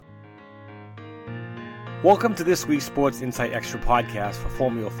Welcome to this week's Sports Insight Extra podcast for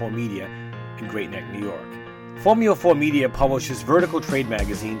Formula 4 Media in Great Neck, New York. Formula 4 Media publishes vertical trade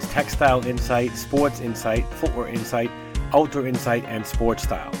magazines Textile Insight, Sports Insight, Footwear Insight, Outdoor Insight, and Sports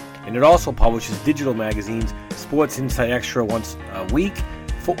Style. And it also publishes digital magazines Sports Insight Extra once a week,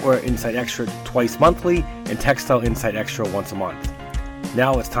 Footwear Insight Extra twice monthly, and Textile Insight Extra once a month.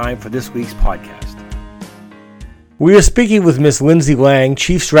 Now it's time for this week's podcast. We are speaking with Ms. Lindsay Lang,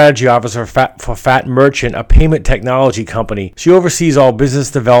 Chief Strategy Officer for Fat Merchant, a payment technology company. She oversees all business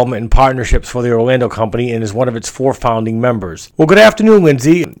development and partnerships for the Orlando company and is one of its 4 founding members. Well, good afternoon,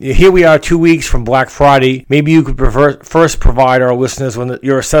 Lindsay. Here we are 2 weeks from Black Friday. Maybe you could first provide our listeners with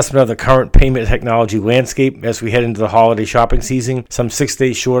your assessment of the current payment technology landscape as we head into the holiday shopping season, some 6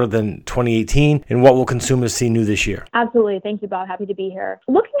 days shorter than 2018, and what will consumers see new this year? Absolutely. Thank you, Bob. Happy to be here.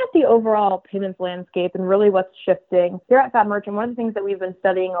 Looking at the overall payments landscape and really what's shifting, here at Fat Merchant, one of the things that we've been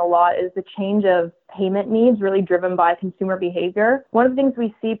studying a lot is the change of payment needs really driven by consumer behavior. One of the things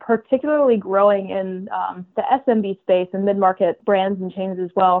we see particularly growing in the SMB space and mid-market brands and chains as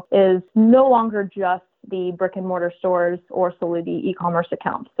well is no longer just the brick and mortar stores or solely the e-commerce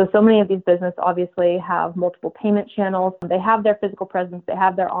accounts. So many of these businesses obviously have multiple payment channels. They have their physical presence, they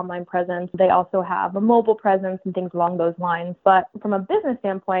have their online presence, they also have a mobile presence and things along those lines. But from a business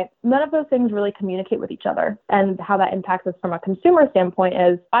standpoint, none of those things really communicate with each other. And how that impacts us from a consumer standpoint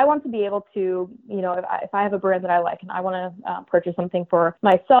is I want to be able to, if I have a brand that I like and I want to purchase something for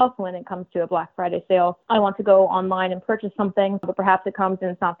myself when it comes to a Black Friday sale, I want to go online and purchase something, but perhaps it comes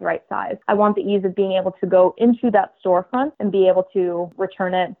and it's not the right size. I want the ease of being able to go into that storefront and be able to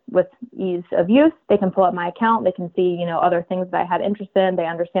return it with ease of use. They can pull up my account. They can see, other things that I had interest in. They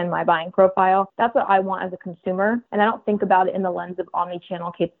understand my buying profile. That's what I want as a consumer. And I don't think about it in the lens of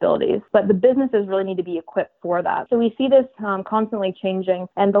omni-channel capabilities. But the businesses really need to be equipped for that. So we see this constantly changing.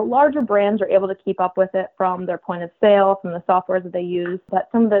 And the larger brands are able to keep up with it from their point of sale, from the softwares that they use. But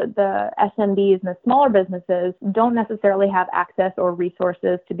some of the SMBs and the smaller businesses don't necessarily have access or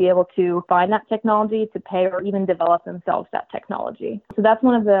resources to be able to find that technology, to pay or even develop themselves that technology. So that's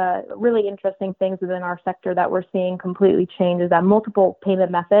one of the really interesting things within our sector that we're seeing completely change is that multiple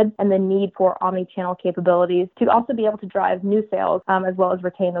payment methods and the need for omni-channel capabilities to also be able to drive new sales as well as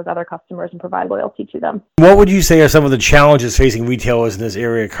retain those other customers and provide loyalty to them. What would you say are some of the challenges facing retailers in this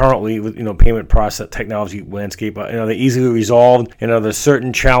area currently with payment process technology landscape? Are they easily resolved, and are there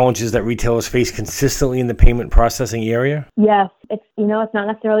certain challenges that retailers face consistently in the payment processing area? Yes, it's not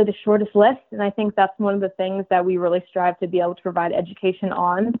necessarily the shortest list, and I think that's one of the things that we really strive to be able to provide education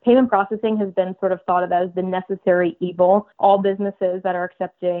on. Payment processing has been sort of thought of as the necessary evil. All businesses that are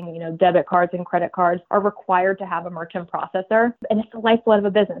accepting, debit cards and credit cards are required to have a merchant processor, and it's the lifeblood of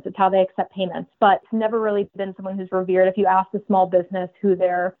a business. It's how they accept payments, but it's never really been someone who's revered. If you ask a small business who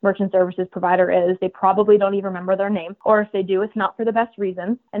their merchant services provider is, they probably don't even remember their name, or if they do, it's not for the best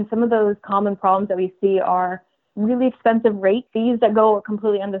reason. And some of those common problems that we see are really expensive rate fees that go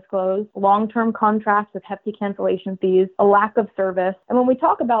completely undisclosed, long-term contracts with hefty cancellation fees, a lack of service. And when we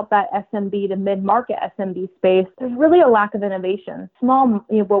talk about that SMB to mid-market SMB space, there's really a lack of innovation. Small,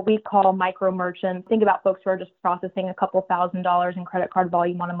 what we call micro merchants, think about folks who are just processing a couple $1,000s in credit card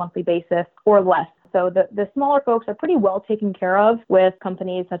volume on a monthly basis or less. So the smaller folks are pretty well taken care of with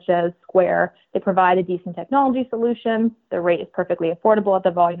companies such as Square. They provide a decent technology solution. The rate is perfectly affordable at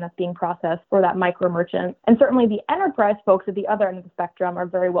the volume that's being processed for that micro merchant. And certainly the enterprise folks at the other end of the spectrum are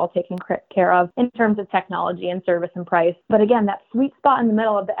very well taken care of in terms of technology and service and price. But again, that sweet spot in the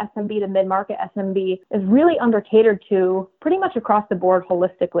middle of the SMB to mid-market SMB is really under-catered to pretty much across the board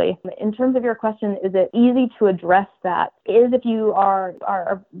holistically. In terms of your question, is it easy to address that? If you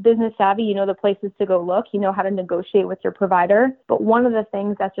are business savvy, you know the places to go look, you know how to negotiate with your provider. But one of the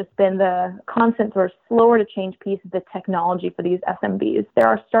things that's just been the constant or slower to change piece is the technology for these SMBs. There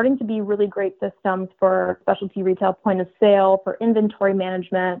are starting to be really great systems for specialty retail point of sale, for inventory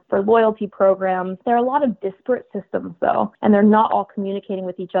management, for loyalty programs. There are a lot of disparate systems though, and they're not all communicating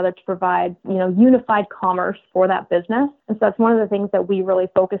with each other to provide, unified commerce for that business. And so that's one of the things that we really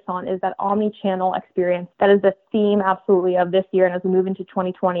focus on is that omni-channel experience. That is the theme absolutely of this year. And as we move into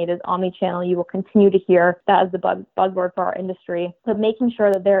 2020, it is omni-channel. You will continue to hear that as the buzzword for our industry. But making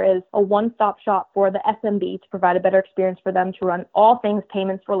sure that there is a one-stop shop for the SMB to provide a better experience for them to run all things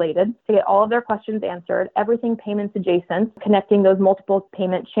payments related, to get all of their questions answered, everything payments adjacent, connecting those multiple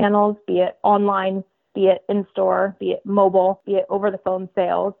payment channels, be it online, be it in-store, be it mobile, be it over-the-phone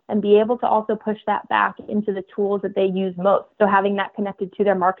sales, and be able to also push that back into the tools that they use most. So having that connected to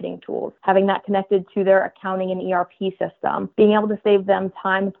their marketing tools, having that connected to their accounting and ERP system, being able to save them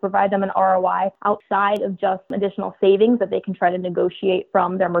time, provide them an ROI outside of just additional savings that they can try to negotiate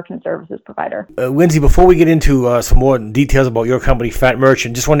from their merchant services provider. Lindsay, before we get into some more details about your company, Fat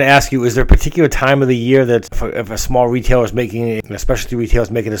Merchant, just wanted to ask you, is there a particular time of the year that if a small retailer is making, a specialty retailer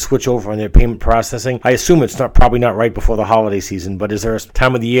is making a switch over on their payment processing? I assume it's probably not right before the holiday season, but is there a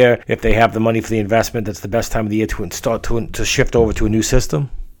time of the year, if they have the money for the investment, that's the best time of the year to start to shift over to a new system?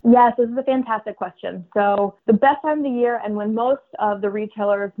 Yes, this is a fantastic question. So the best time of the year and when most of the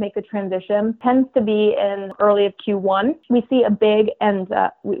retailers make the transition tends to be in early of Q1. We see a big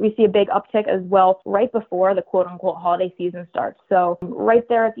uptick as well right before the quote unquote holiday season starts. So right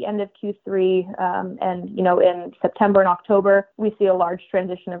there at the end of Q3 and in September and October, we see a large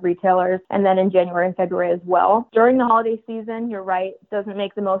transition of retailers, and then in January and February as well. During the holiday season, you're right, it doesn't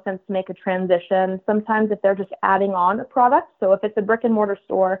make the most sense to make a transition. Sometimes if they're just adding on a product, so if it's a brick and mortar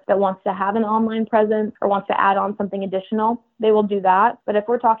store that wants to have an online presence or wants to add on something additional, they will do that. But if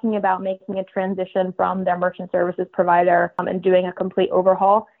we're talking about making a transition from their merchant services provider and doing a complete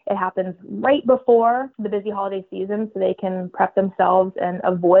overhaul, it happens right before the busy holiday season so they can prep themselves and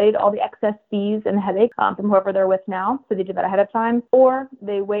avoid all the excess fees and headaches from whoever they're with now. So they do that ahead of time, or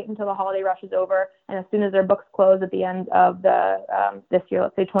they wait until the holiday rush is over, and as soon as their books close at the end of this year,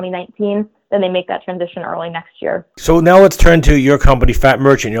 let's say 2019, then they make that transition early next year. So now let's turn to your company, Fat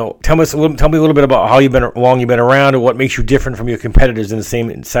Merchant. Tell me a little bit about how long you've been around and what makes you different from your competitors in the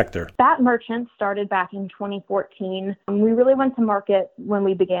same sector. Fat Merchant started back in 2014. We really went to market when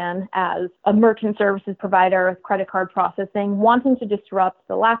we began as a merchant services provider with credit card processing, wanting to disrupt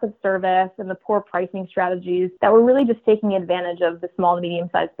the lack of service and the poor pricing strategies that were really just taking advantage of the small to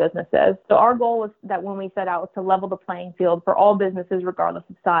medium-sized businesses. So our goal was that when we set out was to level the playing field for all businesses regardless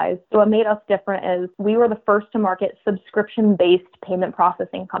of size. So what made us different is we were the first to market subscription-based payment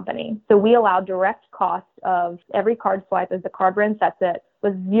processing company. So we allow direct cost of every card swipe as the card brand sets it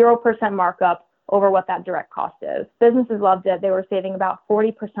with 0% markup over what that direct cost is. Businesses loved it. They were saving about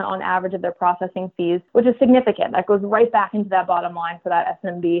 40% on average of their processing fees, which is significant. That goes right back into that bottom line for that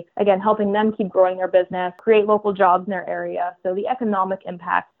SMB. Again, helping them keep growing their business, create local jobs in their area. So the economic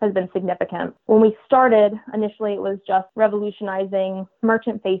impact has been significant. When we started, initially it was just revolutionizing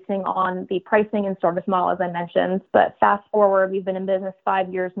merchant facing on the pricing and service model, as I mentioned. But fast forward, we've been in business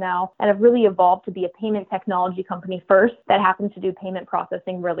 5 years now and have really evolved to be a payment technology company first that happens to do payment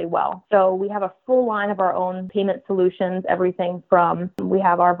processing really well. So we have a full line of our own payment solutions, everything from we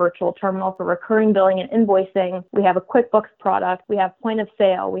have our virtual terminal for recurring billing and invoicing. We have a QuickBooks product. We have point of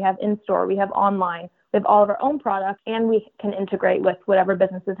sale. We have in-store. We have online. We have all of our own products, and we can integrate with whatever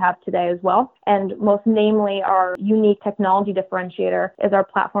businesses have today as well. And most namely, our unique technology differentiator is our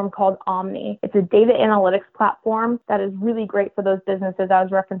platform called Omni. It's a data analytics platform that is really great for those businesses I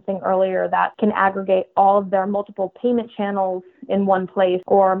was referencing earlier that can aggregate all of their multiple payment channels in one place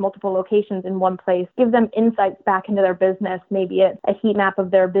or multiple locations in one place, give them insights back into their business, maybe it's a heat map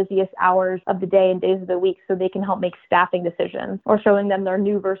of their busiest hours of the day and days of the week so they can help make staffing decisions, or showing them their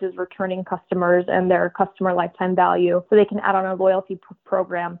new versus returning customers and their customer lifetime value so they can add on a loyalty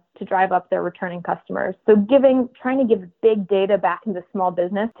program to drive up their returning customers. So trying to give big data back into small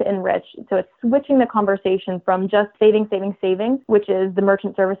business to enrich. So it's switching the conversation from just saving, which is the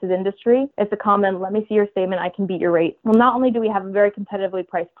merchant services industry. It's a common, let me see your statement, I can beat your rate. Well, not only do we have a very competitively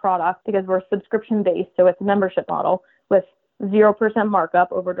priced product because we're subscription based, so it's a membership model with 0%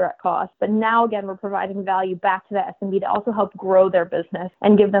 markup over direct cost. But now, again, we're providing value back to that SMB to also help grow their business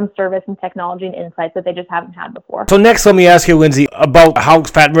and give them service and technology and insights that they just haven't had before. So next, let me ask you, Lindsay, about how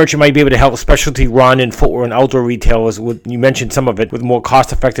Fat Merchant might be able to help specialty run and footwear and outdoor retailers. You mentioned some of it with more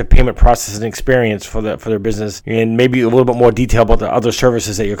cost-effective payment processing experience for their business, and maybe a little bit more detail about the other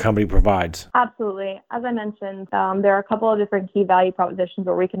services that your company provides. Absolutely. As I mentioned, there are a couple of different key value propositions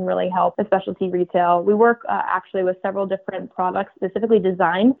where we can really help a specialty retail. We work actually with several different products specifically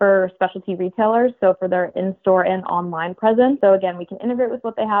designed for specialty retailers, so for their in-store and online presence. So again, we can integrate with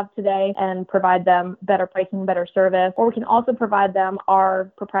what they have today and provide them better pricing, better service, or we can also provide them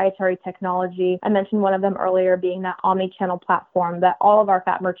our proprietary technology. I mentioned one of them earlier being that omni-channel platform that all of our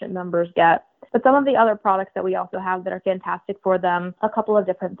Fat Merchant members get. But some of the other products that we also have that are fantastic for them, a couple of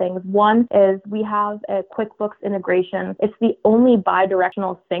different things. One is we have a QuickBooks integration. It's the only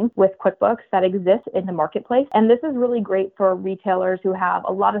bi-directional sync with QuickBooks that exists in the marketplace. And this is really great for retailers who have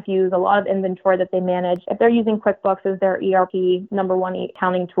a lot of SKUs, a lot of inventory that they manage. If they're using QuickBooks as their ERP, number one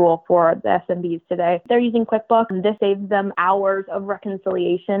accounting tool for the SMBs today, if they're using QuickBooks, this saves them hours of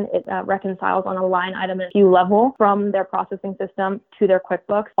reconciliation. It reconciles on a line item and SKU level from their processing system to their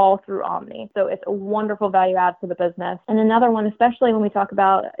QuickBooks, all through Omni. So it's a wonderful value add for the business. And another one, especially when we talk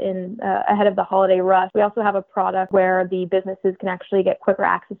about ahead of the holiday rush, we also have a product where the businesses can actually get quicker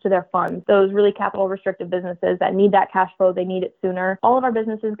access to their funds. Those really capital restrictive businesses that need that cash flow, they need it sooner. All of our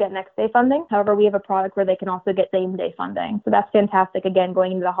businesses get next day funding. However, we have a product where they can also get same day funding. So that's fantastic, again,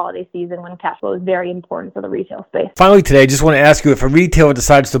 going into the holiday season when cash flow is very important for the retail space. Finally today, I just want to ask you, if a retailer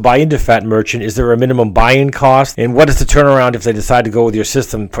decides to buy into Fat Merchant, is there a minimum buy-in cost? And what is the turnaround if they decide to go with your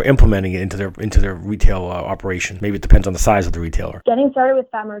system for implementing it into their retail operation? Maybe it depends on the size of the retailer. Getting started with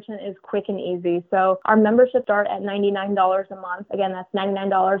Fat Merchant is quick and easy. So our membership start at $99 a month. Again, that's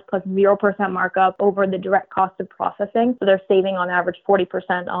 $99 plus 0% markup over the direct cost of processing. So they're saving on average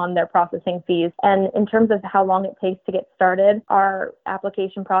 40% on their processing fees. And in terms of how long it takes to get started, our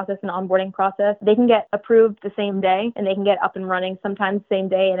application process and onboarding process, they can get approved the same day and they can get up and running sometimes same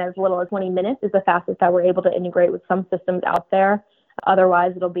day, and as little as 20 minutes is the fastest that we're able to integrate with some systems out there.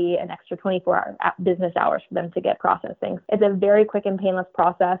 Otherwise, it'll be an extra 24 business hours for them to get processing. It's a very quick and painless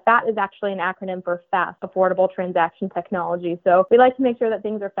process. FAT is actually an acronym for Fast, Affordable Transaction Technology. So we like to make sure that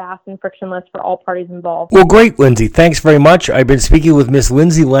things are fast and frictionless for all parties involved. Well, great, Lindsay. Thanks very much. I've been speaking with Miss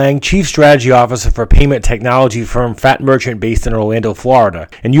Lindsay Lang, Chief Strategy Officer for payment technology firm Fat Merchant based in Orlando, Florida.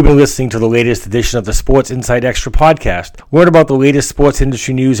 And you've been listening to the latest edition of the Sports Insight Extra podcast. Learn about the latest sports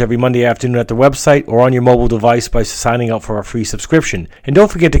industry news every Monday afternoon at the website or on your mobile device by signing up for our free subscription. And don't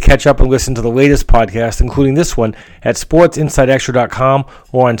forget to catch up and listen to the latest podcast, including this one, at sportsinsightextra.com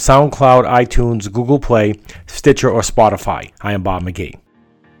or on SoundCloud, iTunes, Google Play, Stitcher, or Spotify. I am Bob McGee.